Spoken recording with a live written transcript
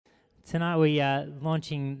Tonight we are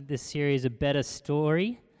launching this series, A Better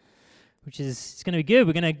Story, which is it's going to be good.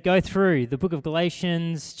 We're going to go through the book of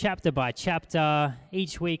Galatians chapter by chapter.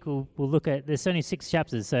 Each week we'll look at, there's only 6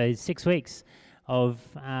 chapters, so 6 weeks of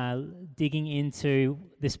digging into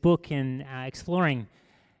this book and exploring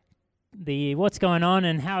what's going on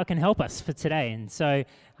and how it can help us for today. And so,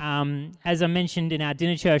 as I mentioned in our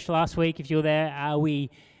dinner church last week, if you're there,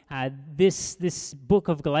 this book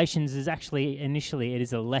of Galatians is actually initially it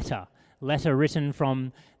is a letter written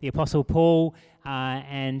from the Apostle Paul,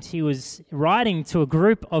 and he was writing to a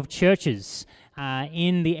group of churches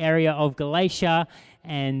in the area of Galatia,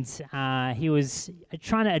 and he was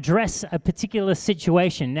trying to address a particular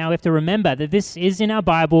situation. Now we have to remember that this is in our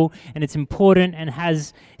Bible, and it's important and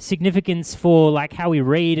has significance for like how we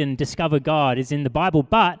read and discover God is in the Bible,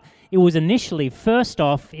 but it was initially, first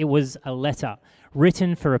off, it was a letter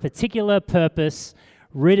written for a particular purpose,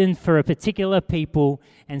 written for a particular people.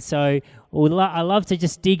 And so I love to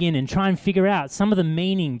just dig in and try and figure out some of the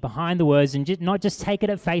meaning behind the words and not just take it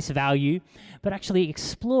at face value, but actually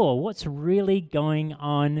explore what's really going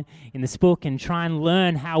on in this book and try and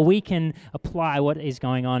learn how we can apply what is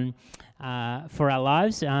going on for our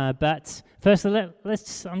lives. But firstly,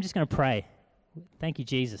 I'm just going to pray. Thank you,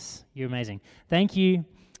 Jesus. You're amazing. Thank you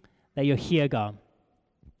that you're here, God.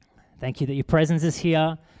 Thank you that your presence is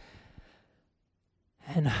here.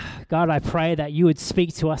 And God, I pray that you would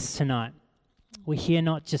speak to us tonight. We're here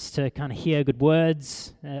not just to kind of hear good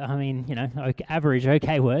words, average,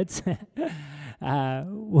 okay words.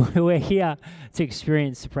 We're here to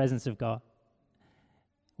experience the presence of God.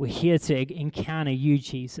 We're here to encounter you,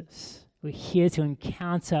 Jesus. We're here to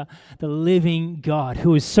encounter the living God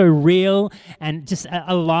who is so real and just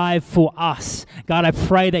alive for us. God, I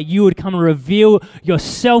pray that you would come and reveal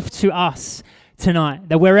yourself to us tonight,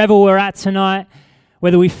 that wherever we're at tonight,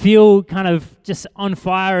 whether we feel kind of just on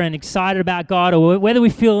fire and excited about God or whether we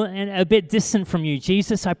feel a bit distant from you,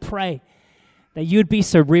 Jesus, I pray that you'd be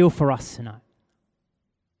so real for us tonight,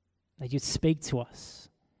 that you'd speak to us.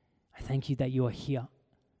 I thank you that you are here.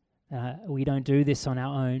 We don't do this on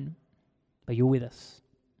our own, but you're with us.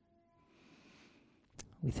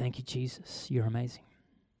 We thank you, Jesus. You're amazing.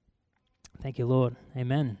 Thank you, Lord.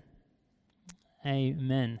 Amen.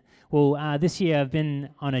 Amen. Well, this year I've been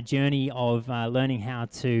on a journey of learning how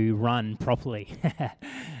to run properly,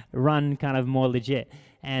 run kind of more legit.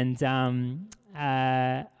 And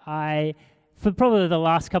I, for probably the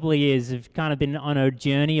last couple of years, have kind of been on a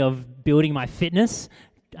journey of building my fitness,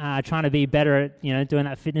 trying to be better at, doing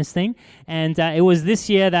that fitness thing. And it was this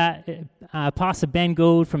year that Pastor Ben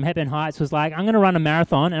Gould from Hepburn Heights was like, I'm going to run a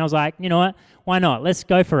marathon. And I was like, you know what? Why not? Let's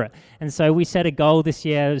go for it. And so we set a goal this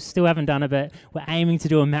year. Still haven't done it, but we're aiming to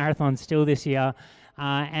do a marathon still this year.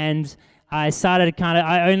 And I started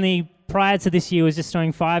prior to this year, was just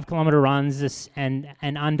doing 5-kilometer runs and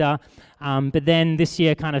under. But then this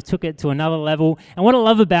year kind of took it to another level. And what I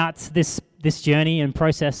love about this journey and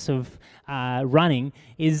process of running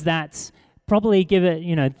is that probably give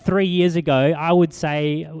it 3 years ago I would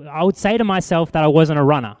say to myself that I wasn't a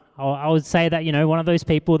runner. I would say that one of those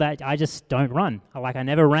people that I just don't run. I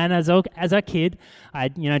never ran as a kid. I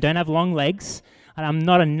don't have long legs. I'm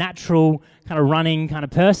not a natural kind of running kind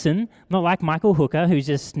of person. I'm not like Michael Hooker, who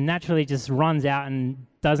just naturally just runs out and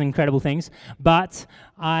does incredible things. But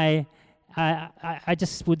I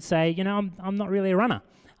just would say I'm not really a runner.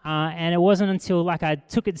 And it wasn't until I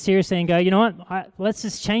took it seriously and go, you know what, let's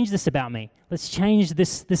just change this about me. Let's change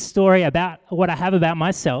this story about what I have about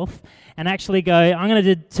myself and actually go, I'm going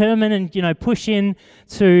to determine and, push in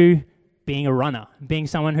to being a runner, being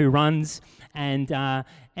someone who runs. And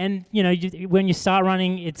when you start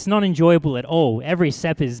running, it's not enjoyable at all. Every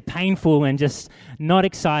step is painful and just not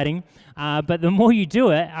exciting. But the more you do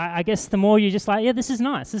it, I guess the more you're just like, yeah, this is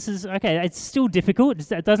nice. This is okay. It's still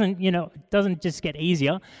difficult. It doesn't just get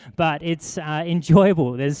easier, but it's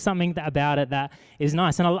enjoyable. There's something about it that is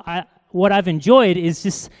nice. And what I've enjoyed is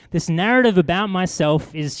just this narrative about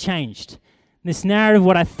myself is changed. This narrative,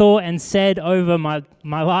 what I thought and said over my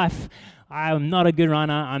life, I'm not a good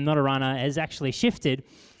runner, I'm not a runner, has actually shifted.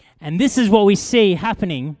 And this is what we see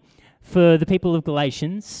happening for the people of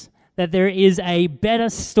Galatians, that there is a better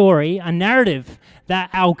story, a narrative that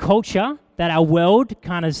our culture, that our world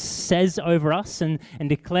kind of says over us and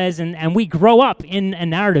declares, and we grow up in a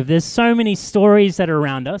narrative. There's so many stories that are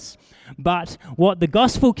around us, but what the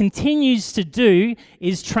gospel continues to do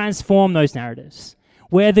is transform those narratives.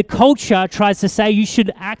 Where the culture tries to say you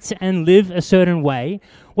should act and live a certain way,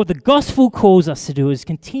 what the gospel calls us to do is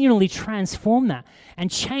continually transform that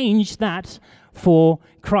and change that for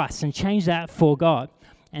Christ and change that for God.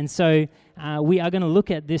 And so we are going to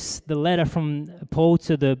look at the letter from Paul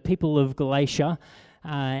to the people of Galatia,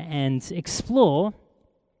 and explore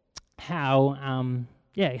how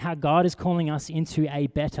God is calling us into a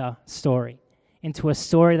better story, into a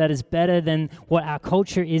story that is better than what our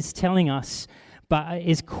culture is telling us, but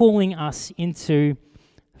is calling us into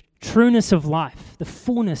trueness of life, the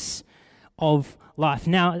fullness of life.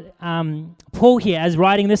 Now, Paul here, as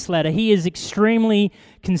writing this letter, he is extremely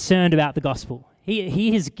concerned about the gospel.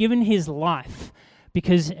 He has given his life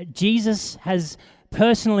because Jesus has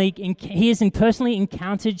personally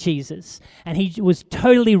encountered Jesus, and he was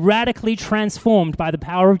totally radically transformed by the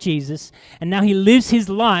power of Jesus, and now he lives his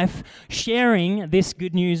life sharing this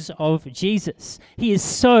good news of Jesus. He is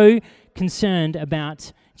so concerned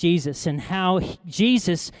about Jesus and how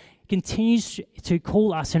Jesus continues to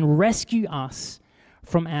call us and rescue us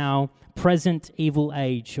from our present evil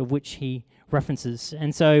age, of which he references.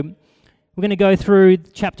 And so we're going to go through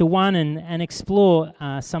chapter 1 and explore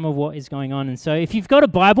some of what is going on. And so if you've got a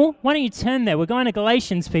Bible, why don't you turn there? We're going to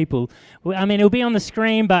Galatians, people. I mean, it'll be on the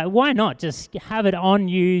screen, but why not just have it on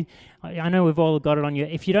you? I know we've all got it on you.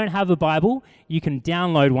 If you don't have a Bible, you can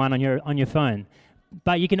download one on your phone.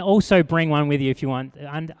 But you can also bring one with you if you want.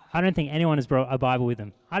 And I don't think anyone has brought a Bible with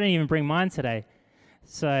them. I didn't even bring mine today.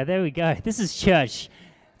 So there we go. This is church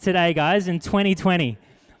today, guys, in 2020.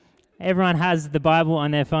 Everyone has the Bible on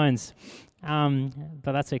their phones, but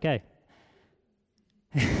that's okay.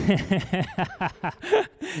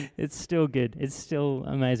 It's still good. It's still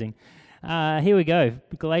amazing. Here we go.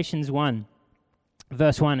 Galatians 1,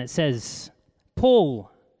 verse 1. It says, Paul,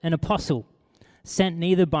 an apostle, sent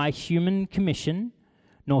neither by human commission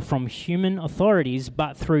nor from human authorities,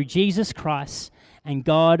 but through Jesus Christ and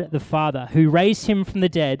God the Father, who raised him from the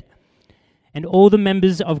dead, and all the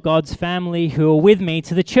members of God's family who are with me,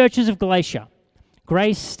 to the churches of Galatia.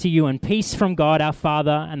 Grace to you and peace from God our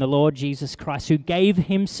Father and the Lord Jesus Christ, who gave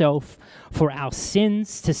himself for our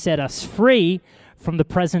sins to set us free from the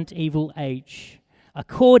present evil age,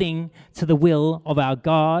 according to the will of our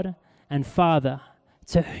God and Father,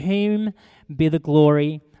 to whom be the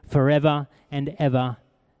glory forever and ever.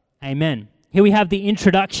 Amen. Here we have the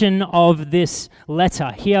introduction of this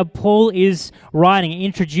letter. Here Paul is writing,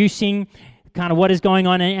 introducing kind of what is going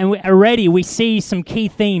on, and already we see some key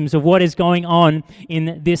themes of what is going on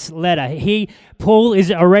in this letter. Paul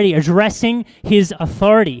is already addressing his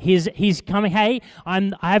authority. He's coming, hey,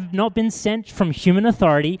 I have not been sent from human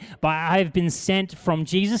authority, but I have been sent from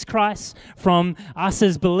Jesus Christ, from us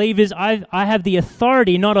as believers. I have the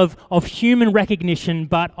authority not of human recognition,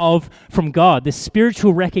 but from God, the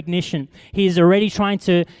spiritual recognition. He is already trying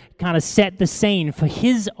to kind of set the scene for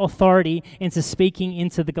his authority into speaking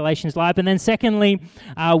into the Galatians' life. And then secondly,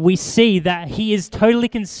 we see that he is totally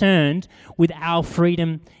concerned with our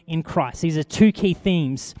freedom in Christ. These are two key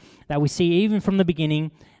themes that we see even from the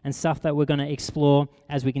beginning, and stuff that we're going to explore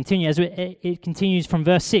as we continue. It continues from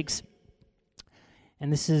verse 6.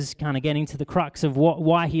 And this is kind of getting to the crux of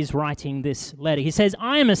why he's writing this letter. He says,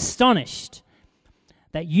 I am astonished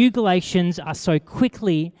that you Galatians are so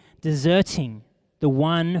quickly deserting the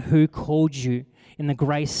one who called you in the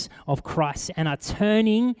grace of Christ and are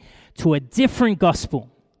turning to a different gospel.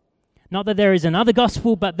 Not that there is another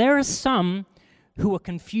gospel, but there are some who are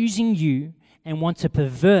confusing you and want to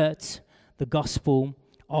pervert the gospel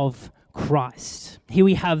of Christ. Here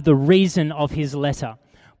we have the reason of his letter.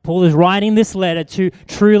 Paul is writing this letter to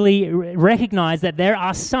truly recognize that there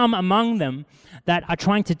are some among them that are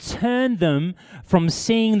trying to turn them from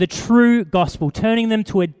seeing the true gospel, turning them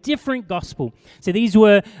to a different gospel. So these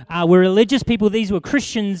were religious people, these were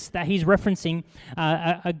Christians that he's referencing,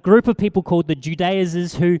 a group of people called the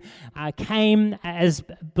Judaizers who came as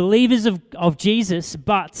believers of Jesus,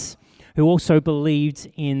 but who also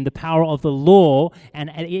believed in the power of the law and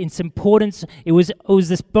its importance. It was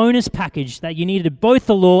this bonus package that you needed both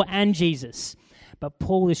the law and Jesus. But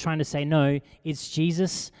Paul is trying to say, no, it's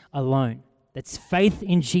Jesus alone. That's faith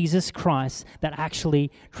in Jesus Christ that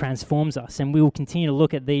actually transforms us. And we will continue to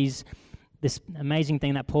look at this amazing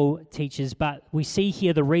thing that Paul teaches. But we see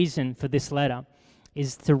here the reason for this letter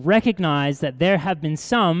is to recognize that there have been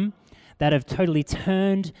some that have totally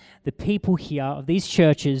turned the people here of these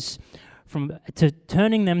churches to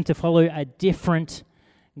turning them to follow a different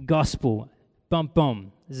gospel.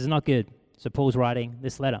 Boom. This is not good. So Paul's writing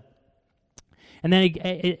this letter. And then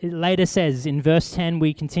it later says, in verse 10,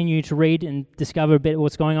 we continue to read and discover a bit of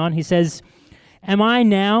what's going on. He says, am I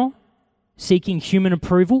now seeking human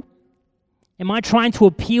approval? Am I trying to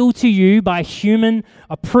appeal to you by human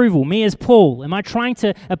approval? Me as Paul, am I trying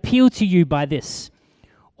to appeal to you by this?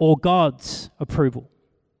 Or God's approval?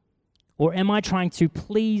 Or am I trying to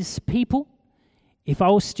please people if I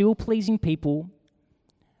was still pleasing people,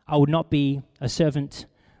 I would not be a servant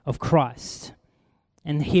of Christ.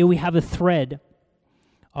 And here we have a thread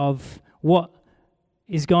of what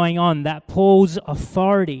is going on, that Paul's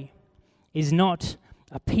authority is not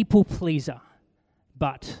a people pleaser,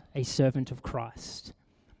 but a servant of Christ.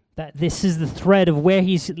 That this is the thread of where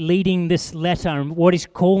he's leading this letter and what he's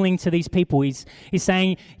calling to these people. He's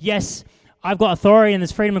saying, yes, I've got authority and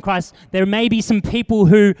there's freedom in Christ. There may be some people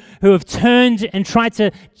who have turned and tried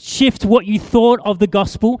to shift what you thought of the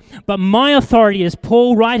gospel, but my authority is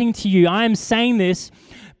Paul writing to you. I am saying this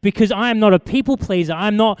because I am not a people pleaser.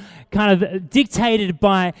 I'm not kind of dictated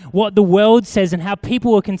by what the world says and how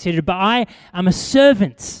people are considered, but I am a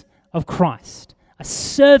servant of Christ. A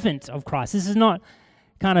servant of Christ. This is not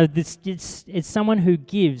kind of this, it's someone who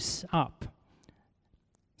gives up,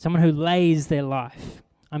 someone who lays their life.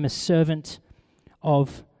 I'm a servant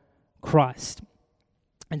of Christ.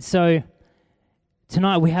 And so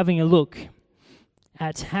tonight we're having a look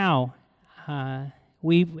at how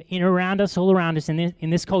around us, all around us in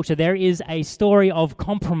this culture, there is a story of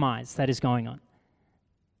compromise that is going on.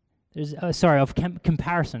 There's of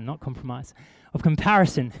comparison, not compromise, of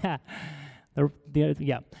comparison. There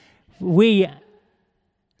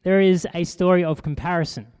is a story of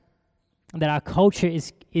comparison that our culture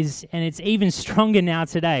is, and it's even stronger now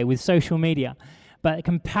today with social media. But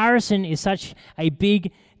comparison is such a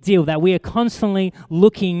big deal that we are constantly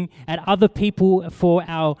looking at other people for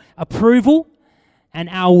our approval and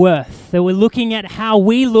our worth. That we're looking at how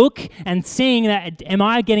we look and seeing that, am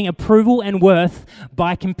I getting approval and worth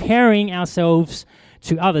by comparing ourselves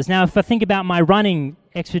to others? Now, if I think about my running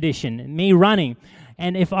expedition, me running,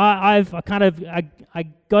 and if I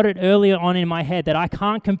got it earlier on in my head that I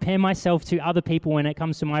can't compare myself to other people when it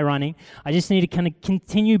comes to my running. I just need to kind of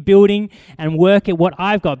continue building and work at what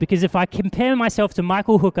I've got. Because if I compare myself to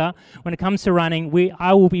Michael Hooker when it comes to running,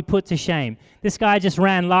 I will be put to shame. This guy just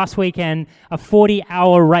ran last weekend a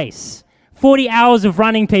 40-hour race. 40 hours of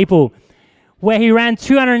running, people, where he ran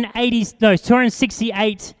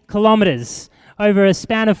 268 kilometers over a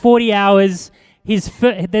span of 40 hours.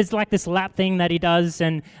 There's like this lap thing that he does,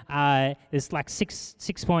 and there's like six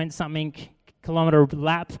point something kilometer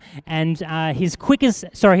lap, and his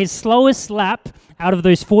slowest lap out of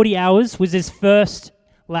those 40 hours was his first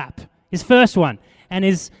lap, his first one, and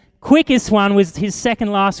his quickest one was his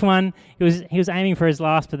second last one. He was aiming for his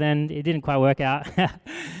last, but then it didn't quite work out.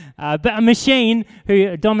 But a machine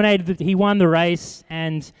who dominated, he won the race.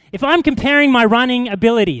 And if I'm comparing my running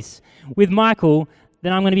abilities with Michael,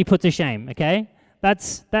 then I'm going to be put to shame, okay?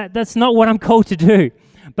 That's not what I'm called to do.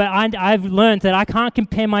 But I've learned that I can't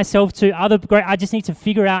compare myself to other great. I just need to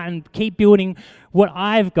figure out and keep building what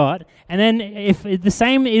I've got. And then if the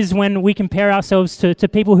same is when we compare ourselves to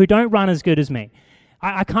people who don't run as good as me.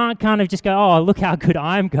 I can't kind of just go, oh, look how good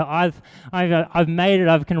I've made it.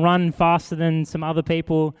 I can run faster than some other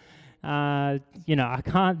people. I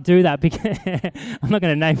can't do that because I'm not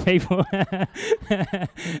going to name people.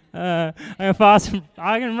 I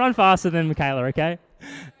can run faster than Michaela, okay?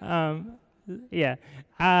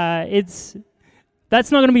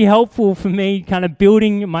 That's not going to be helpful for me kind of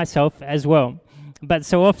building myself as well. But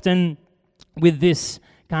so often with this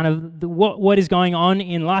kind of what is going on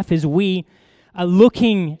in life is we are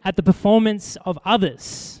looking at the performance of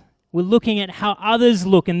others. We're looking at how others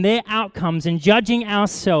look and their outcomes and judging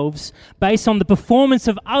ourselves based on the performance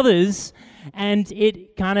of others, and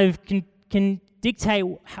it kind of can dictate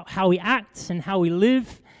how we act and how we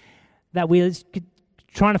live, that we're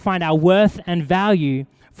trying to find our worth and value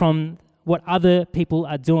from what other people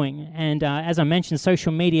are doing. And as I mentioned,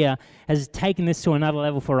 social media has taken this to another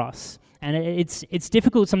level for us. And it's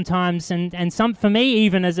difficult sometimes, and some for me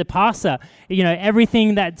even as a pastor,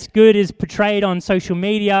 everything that's good is portrayed on social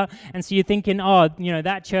media, and so you're thinking,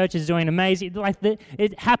 that church is doing amazing.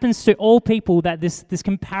 It happens to all people that this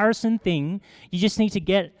comparison thing. Sometimes you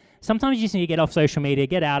just need to get off social media,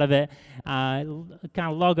 get out of it, kind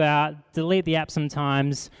of log out, delete the app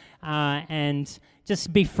sometimes, and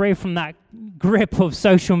just be free from that grip of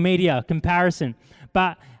social media comparison.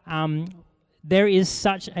 But there is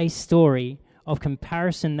such a story of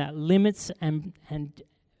comparison that limits and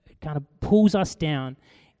kind of pulls us down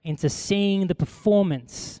into seeing the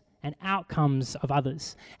performance and outcomes of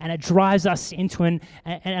others. And it drives us into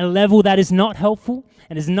a level that is not helpful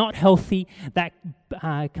and is not healthy, that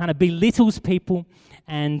kind of belittles people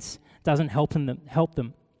and doesn't help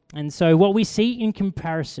them. And so what we see in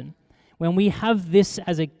comparison, when we have this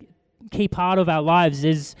as a key part of our lives,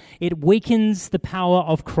 is it weakens the power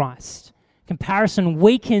of Christ. Comparison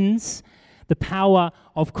weakens the power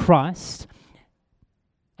of Christ,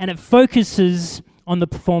 and it focuses on the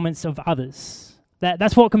performance of others.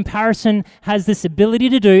 That's what comparison has this ability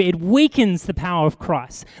to do. It weakens the power of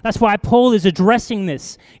Christ. That's why Paul is addressing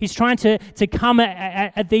this. He's trying to come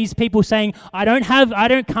at these people saying, I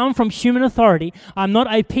don't come from human authority. I'm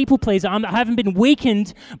not a people pleaser. I haven't been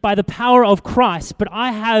weakened by the power of Christ, but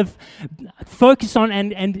I have focused on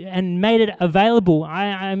and made it available.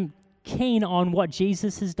 I'm keen on what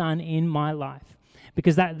Jesus has done in my life,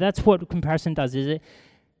 because that's what comparison does, is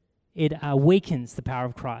it weakens the power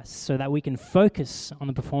of Christ so that we can focus on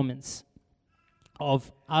the performance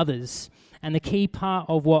of others. And the key part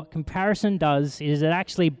of what comparison does is it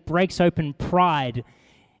actually breaks open pride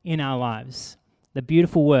in our lives. The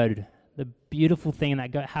beautiful word, the beautiful thing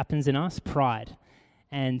that happens in us, pride.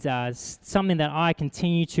 And something that I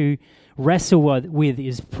continue to wrestle with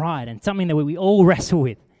is pride. And something that we all wrestle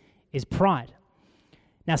with is pride.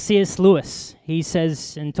 Now, C.S. Lewis, he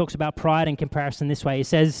says and talks about pride and comparison this way. He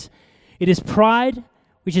says, "It is pride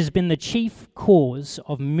which has been the chief cause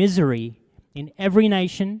of misery in every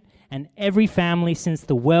nation and every family since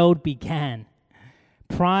the world began.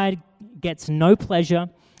 Pride gets no pleasure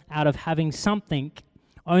out of having something,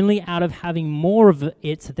 only out of having more of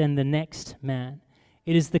it than the next man.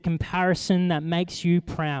 It is the comparison that makes you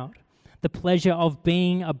proud, the pleasure of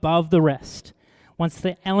being above the rest. Once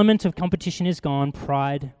the element of competition is gone,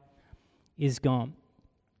 pride is gone."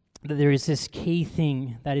 That there is this key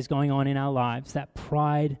thing that is going on in our lives, that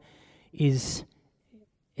pride is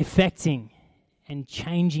affecting and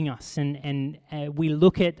changing us. And we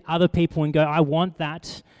look at other people and go, I want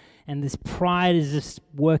that. And this pride is just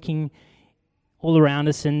working all around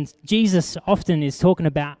us. And Jesus often is talking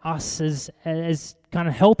about us as kind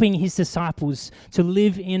of helping his disciples to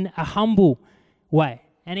live in a humble way.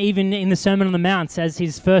 And even in the Sermon on the Mount, as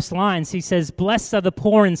his first lines, he says, "Blessed are the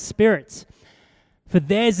poor in spirit, for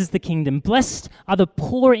theirs is the kingdom." Blessed are the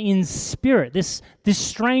poor in spirit. This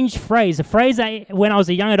strange phrase, a phrase that when I was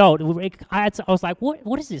a young adult, I was like,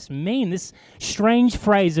 what does this mean? This strange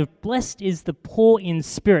phrase of blessed is the poor in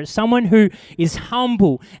spirit. Someone who is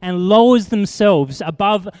humble and lowers themselves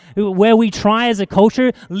above, where we try as a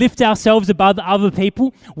culture, lift ourselves above other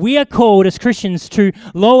people. We are called as Christians to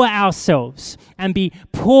lower ourselves and be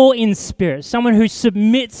poor in spirit. Someone who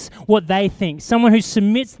submits what they think. Someone who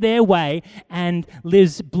submits their way and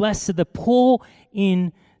lives. Blessed are the poor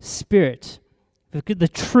in spirit. The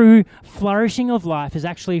true flourishing of life is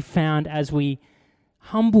actually found as we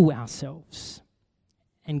humble ourselves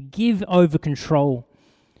and give over control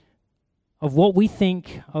of what we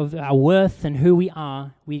think of our worth and who we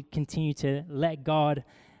are. We continue to let God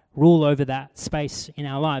rule over that space in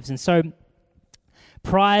our lives. And so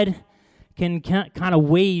pride can kind of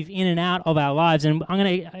weave in and out of our lives. And I'm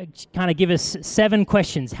going to kind of give us 7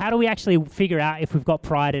 questions. How do we actually figure out if we've got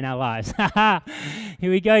pride in our lives?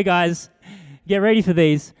 Here we go, guys. Get ready for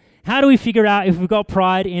these. How do we figure out if we've got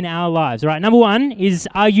pride in our lives? All right, number 1 is,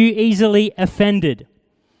 are you easily offended?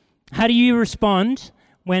 How do you respond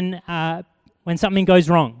when something goes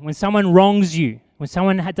wrong? When someone wrongs you? When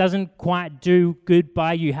someone doesn't quite do good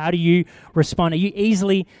by you? How do you respond? Are you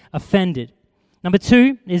easily offended? Number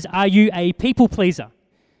 2 is, are you a people pleaser?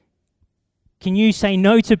 Can you say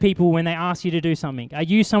no to people when they ask you to do something? Are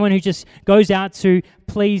you someone who just goes out to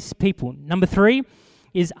please people? Number 3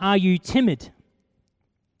 is, are you timid?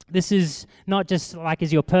 This is not just like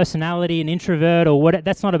is your personality an introvert or what?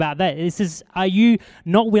 That's not about that. This is, are you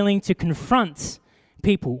not willing to confront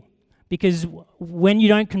people? Because when you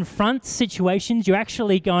don't confront situations, you're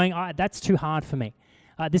actually going, that's too hard for me.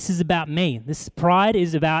 This is about me. This pride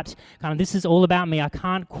is about this is all about me. I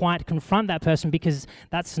can't quite confront that person because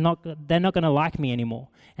they're not going to like me anymore.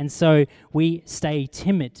 And so we stay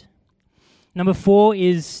timid. Number 4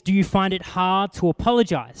 is, do you find it hard to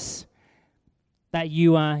apologize? That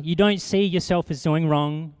you don't see yourself as doing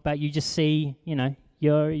wrong, but you just see,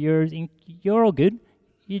 you're all good.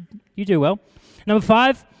 You do well. Number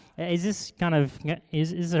 5, is this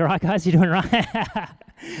is it all right, guys? You're doing right?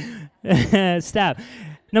 Stab.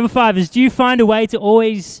 Number 5 is, do you find a way to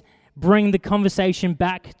always bring the conversation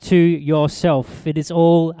back to yourself? It is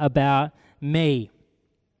all about me.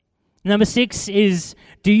 Number 6 is,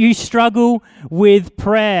 do you struggle with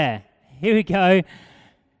prayer? Here we go.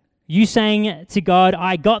 You saying to God,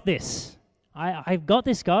 I got this. I've got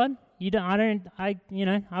this, God. I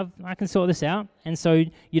can sort this out. And so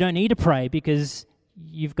you don't need to pray because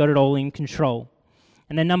you've got it all in control.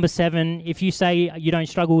 And then number 7, if you say you don't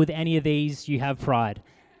struggle with any of these, you have pride.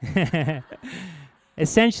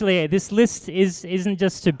 Essentially, this list isn't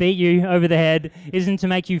just to beat you over the head, isn't to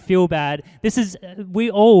make you feel bad. We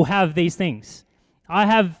all have these things. I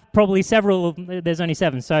have probably several, there's only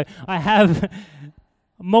 7, so I have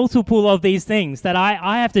multiple of these things that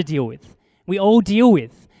I have to deal with. we all deal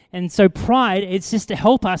with. And so pride, it's just to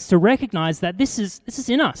help us to recognize that this is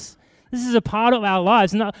in us. This is a part of our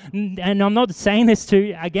lives. And I'm not saying this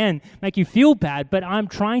to, again, make you feel bad, but I'm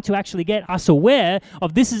trying to actually get us aware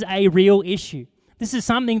of this is a real issue. This is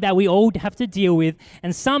something that we all have to deal with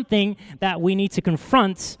and something that we need to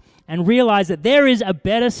confront and realize that there is a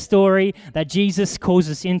better story that Jesus calls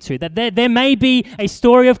us into. That there may be a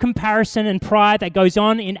story of comparison and pride that goes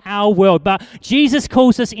on in our world, but Jesus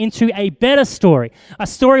calls us into a better story, a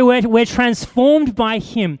story where we're transformed by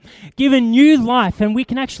Him, given new life, and we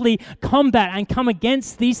can actually combat and come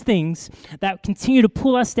against these things that continue to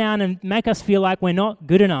pull us down and make us feel like we're not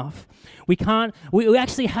good enough. We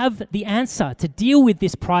actually have the answer to deal with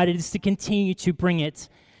this pride. It is to continue to bring it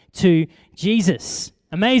to Jesus.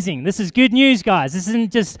 Amazing. This is good news, guys. This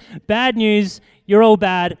isn't just bad news. You're all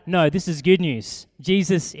bad. No, this is good news.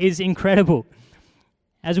 Jesus is incredible.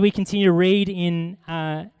 As we continue to read in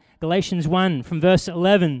Galatians 1 from verse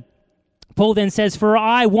 11, Paul then says, "For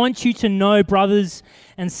I want you to know, brothers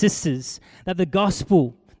and sisters, that the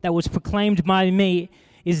gospel that was proclaimed by me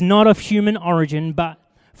is not of human origin, but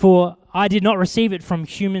for I did not receive it from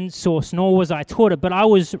human source, nor was I taught it, but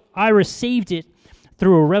I received it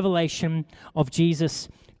through a revelation of Jesus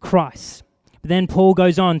Christ." But then Paul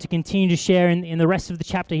goes on to continue to share in the rest of the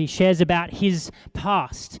chapter. He shares about his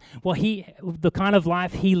past, the kind of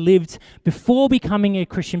life he lived before becoming a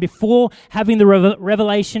Christian, before having the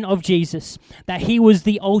revelation of Jesus, that he was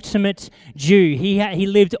the ultimate Jew. He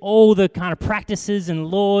lived all the kind of practices and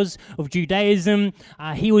laws of Judaism.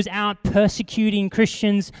 He was out persecuting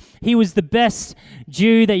Christians. He was the best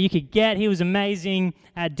Jew that you could get. He was amazing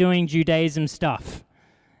at doing Judaism stuff.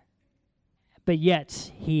 But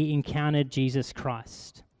yet, he encountered Jesus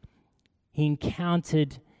Christ. He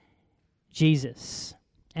encountered Jesus,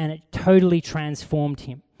 and it totally transformed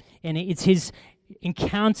him. And it's his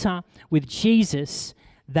encounter with Jesus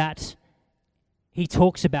that he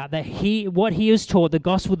talks about, that what he was taught, the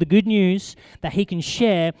gospel, the good news that he can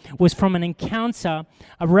share was from an encounter,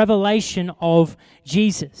 a revelation of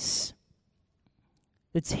Jesus.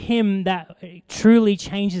 It's him that truly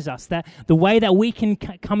changes us, that the way that we can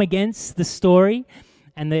come against the story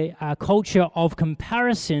and the culture of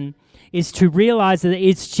comparison is to realize that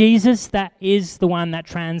it's Jesus that is the one that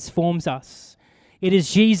transforms us. It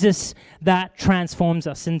is Jesus that transforms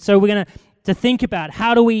us. And so we're going to think about,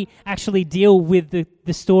 how do we actually deal with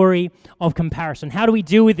the story of comparison? How do we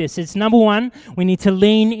deal with this? It's number one, we need to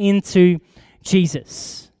lean into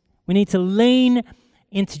Jesus. We need to lean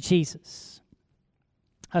into Jesus.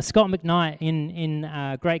 Scott McKnight, in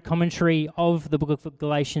a great commentary of the book of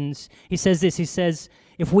Galatians, he says this. He says,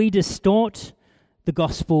 if we distort the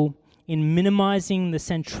gospel in minimizing the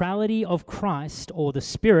centrality of Christ or the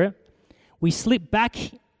Spirit, we slip back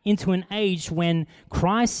into an age when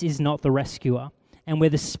Christ is not the rescuer and where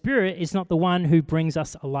the Spirit is not the one who brings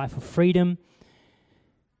us a life of freedom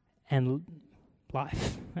and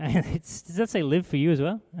life. Does that say live for you as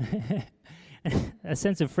well? A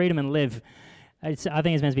sense of freedom and live. I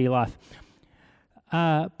think it's meant to be life.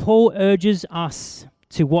 Paul urges us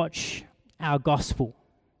to watch our gospel,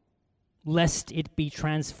 lest it be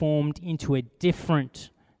transformed into a different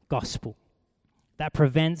gospel that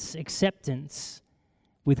prevents acceptance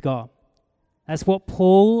with God. That's what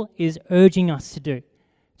Paul is urging us to do,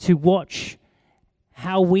 to watch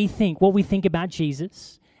how we think, what we think about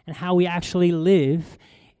Jesus, and how we actually live.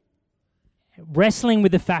 Wrestling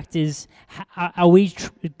with the fact is, are we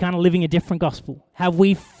kind of living a different gospel? Have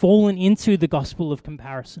we fallen into the gospel of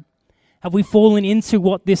comparison? Have we fallen into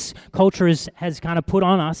what this culture has kind of put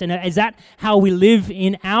on us? And is that how we live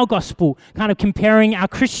in our gospel? Kind of comparing our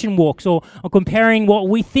Christian walks or comparing what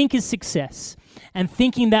we think is success and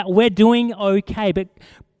thinking that we're doing okay. But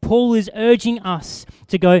Paul is urging us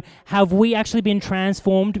to go, have we actually been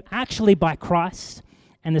transformed actually by Christ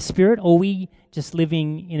and the Spirit, or are we just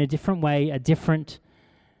living in a different way, a different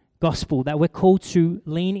gospel, that we're called to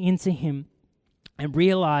lean into Him and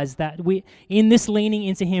realize that in this leaning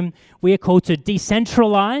into Him, we are called to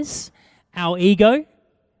decentralize our ego.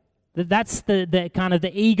 That's the kind of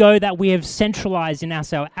the ego that we have centralized in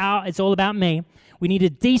ourselves. It's all about me. We need to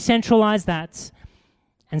decentralize that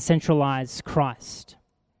and centralize Christ.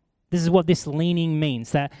 This is what this leaning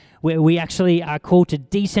means, that we actually are called to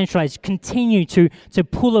decentralize, continue to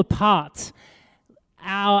pull apart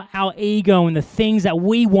our ego and the things that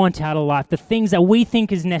we want out of life, the things that we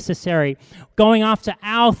think is necessary, going after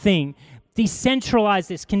our thing. Decentralize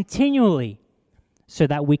this continually so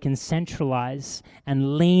that we can centralize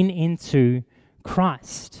and lean into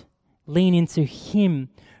Christ, lean into Him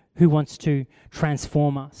who wants to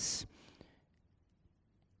transform us.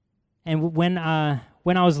 And when I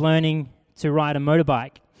was learning to ride a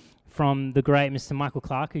motorbike from the great Mr. Michael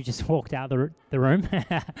Clark, who just walked out the room.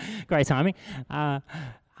 Great timing.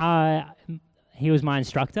 He was my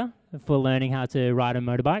instructor for learning how to ride a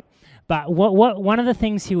motorbike. But one of the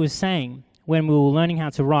things he was saying when we were learning how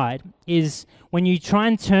to ride is when you try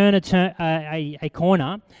and turn a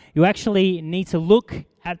corner, you actually need to look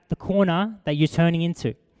at the corner that you're turning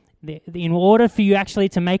into. In order for you actually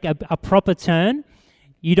to make a proper turn,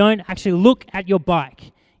 you don't actually look at your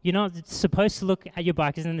bike. You're not supposed to look at your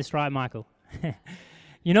bike. Isn't this right, Michael?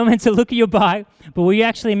 You're not meant to look at your bike, but we're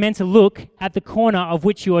actually meant to look at the corner of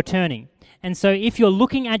which you are turning. And so if you're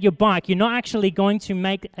looking at your bike, you're not actually going to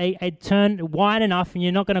make a turn wide enough, and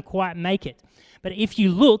you're not going to quite make it. But if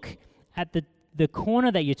you look at the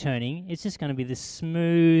corner that you're turning, it's just going to be this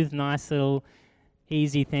smooth, nice little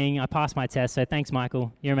easy thing. I passed my test, so thanks,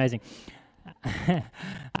 Michael. You're amazing.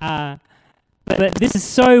 But this is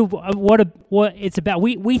so what it's about.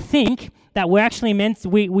 We think that we're actually meant,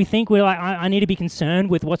 we think we're like, I need to be concerned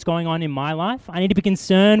with what's going on in my life. I need to be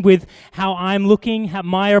concerned with how I'm looking, how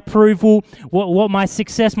my approval, what my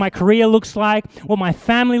success, my career looks like, what my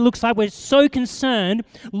family looks like. We're so concerned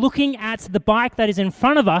looking at the bike that is in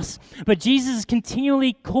front of us, but Jesus is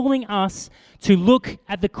continually calling us to look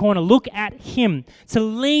at the corner, look at Him, to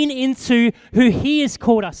lean into who He has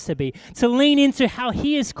called us to be, to lean into how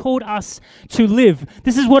He has called us to live.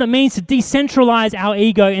 This is what it means to decentralize our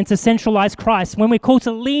ego and to centralize Christ. When we're called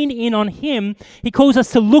to lean in on Him, He calls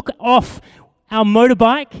us to look off our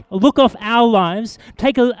motorbike, look off our lives,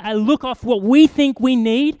 take a look off what we think we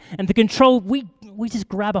need, and the control, we just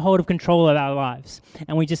grab a hold of control of our lives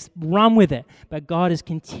and we just run with it. But God is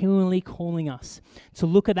continually calling us to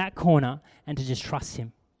look at that corner and to just trust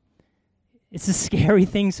Him. It's a scary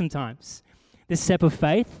thing sometimes. This step of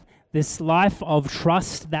faith, this life of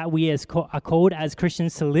trust that we are called as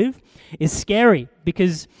Christians to live is scary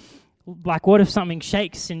because, like, what if something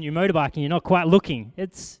shakes in your motorbike and you're not quite looking?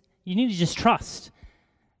 You need to just trust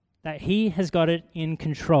that He has got it in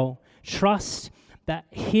control. Trust that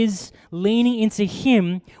His leaning into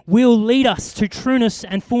Him will lead us to trueness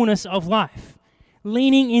and fullness of life.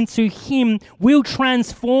 Leaning into Him will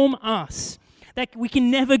transform us. That we can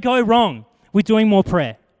never go wrong with doing more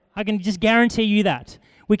prayer. I can just guarantee you that.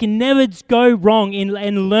 We can never go wrong in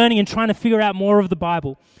learning and trying to figure out more of the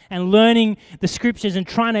Bible and learning the Scriptures and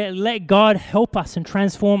trying to let God help us and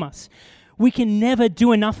transform us. We can never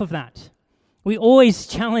do enough of that. We always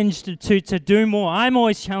challenged to do more. I'm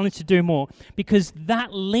always challenged to do more because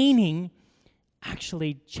that leaning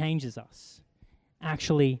actually changes us,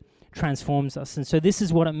 actually transforms us. And so this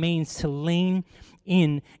is what it means to lean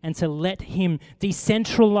in and to let Him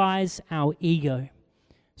decentralize our ego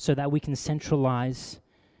so that we can centralize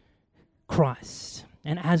Christ.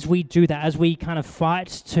 And as we do that, as we kind of fight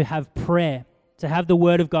to have prayer, to have the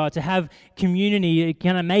Word of God, to have community,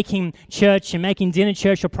 kind of making church and making dinner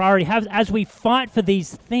church a priority, as we fight for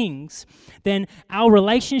these things, then our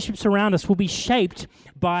relationships around us will be shaped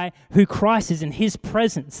by who Christ is and His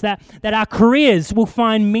presence, that our careers will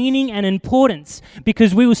find meaning and importance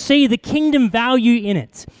because we will see the kingdom value in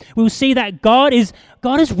it. We will see that God is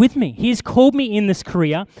with me. He has called me in this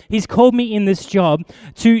career. He's called me in this job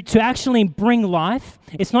to actually bring life.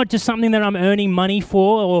 It's not just something that I'm earning money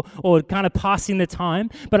for or kind of passing the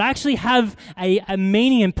time, but I actually have a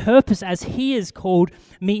meaning and purpose as He has called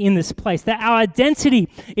me in this place. That our identity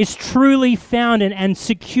is truly found and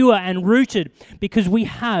secure and rooted because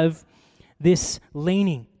we have this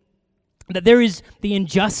leaning. That there is the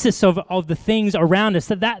injustice of the things around us,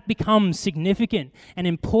 that becomes significant and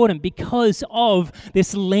important because of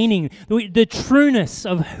this leaning. The trueness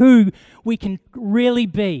of who we can really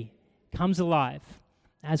be comes alive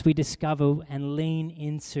as we discover and lean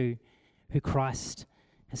into who Christ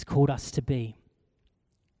has called us to be.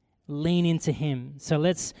 Lean into Him. So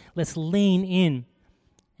let's lean in.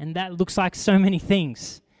 And that looks like so many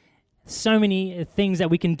things. So many things that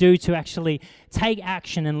we can do to actually take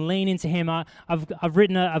action and lean into Him.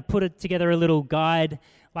 I've put together a little guide,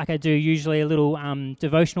 like I do usually, a little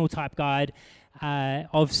devotional type guide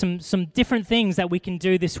of some different things that we can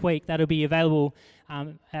do this week that'll be available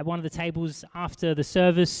at one of the tables after the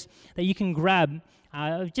service that you can grab.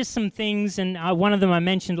 Just some things, and one of them I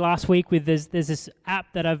mentioned last week with there's this app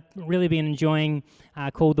that I've really been enjoying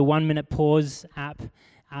called the 1 Minute Pause app.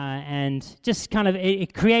 And just kind of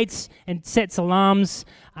it creates and sets alarms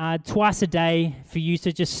twice a day for you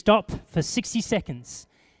to just stop for 60 seconds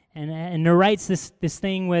and narrates this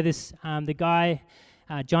thing where the guy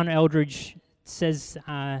John Eldridge says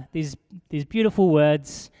these beautiful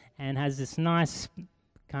words and has this nice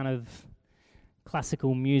kind of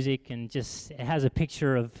classical music and just it has a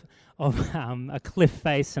picture of a cliff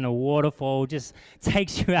face and a waterfall just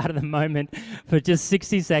takes you out of the moment for just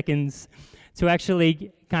 60 seconds to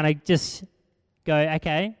actually kind of just go,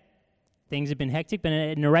 okay, things have been hectic, but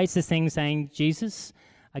it narrates this thing saying, Jesus,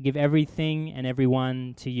 I give everything and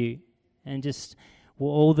everyone to you. And just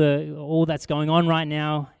all that's going on right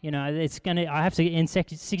now, I have to, in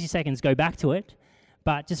 60 seconds, go back to it.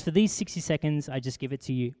 But just for these 60 seconds, I just give it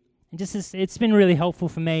to you. And it's been really helpful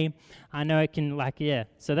for me. I know it can,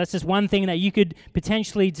 so that's just one thing that you could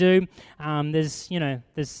potentially do. There's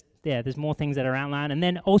more things that are outlined. And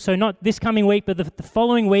then also, not this coming week, but the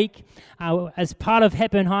following week, as part of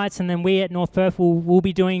Hepburn Heights, and then we at North Perth will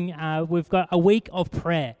be doing, we've got a week of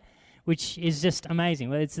prayer, which is just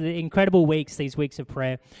amazing. It's the incredible weeks, these weeks of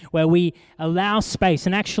prayer, where we allow space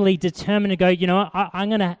and actually determine to go, I'm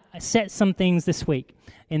going to set some things this week.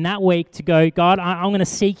 In that week to go, God, I'm going to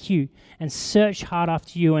seek you and search hard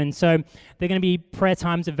after you. And so there are going to be prayer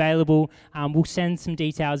times available. We'll send some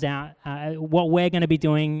details out, what we're going to be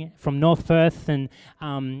doing from North Perth and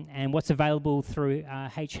what's available through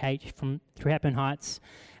HH through Hepburn Heights,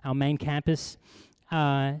 our main campus.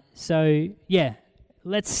 Let's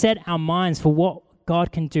set our minds for what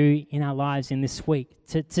God can do in our lives in this week,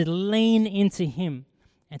 to lean into Him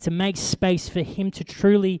and to make space for Him to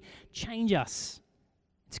truly change us.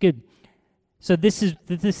 It's good. So this is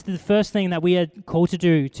the first thing that we are called to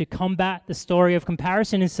do to combat the story of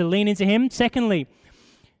comparison, is to lean into Him. Secondly,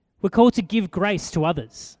 we're called to give grace to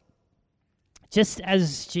others. Just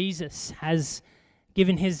as Jesus has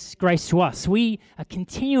given His grace to us, we are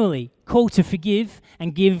continually called to forgive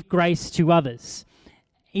and give grace to others.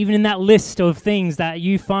 Even in that list of things that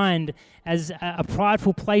you find as a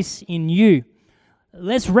prideful place in you,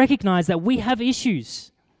 let's recognize that we have issues.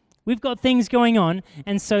 We've got things going on,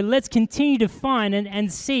 and so let's continue to find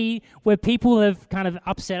and see where people have kind of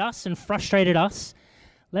upset us and frustrated us.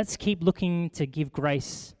 Let's keep looking to give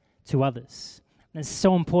grace to others. And it's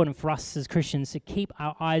so important for us as Christians to keep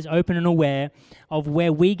our eyes open and aware of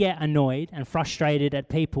where we get annoyed and frustrated at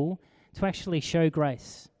people, to actually show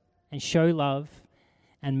grace and show love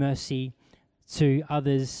and mercy to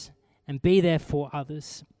others and be there for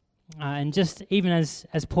others. And just even as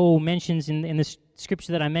Paul mentions in the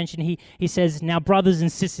scripture that I mentioned, he says, now brothers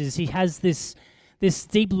and sisters, he has this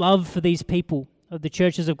deep love for these people of the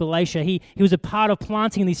churches of Galatia. He was a part of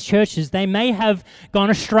planting these churches. They may have gone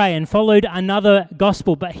astray and followed another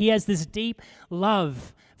gospel, but he has this deep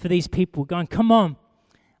love for these people, going, come on,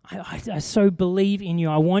 I so believe in you.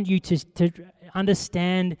 I want you to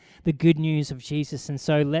understand the good news of Jesus. And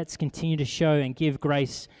so let's continue to show and give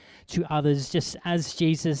grace to others, just as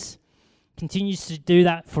Jesus continues to do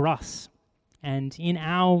that for us. And in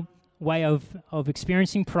our way of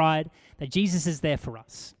experiencing pride, that Jesus is there for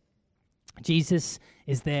us. Jesus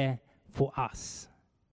is there for us.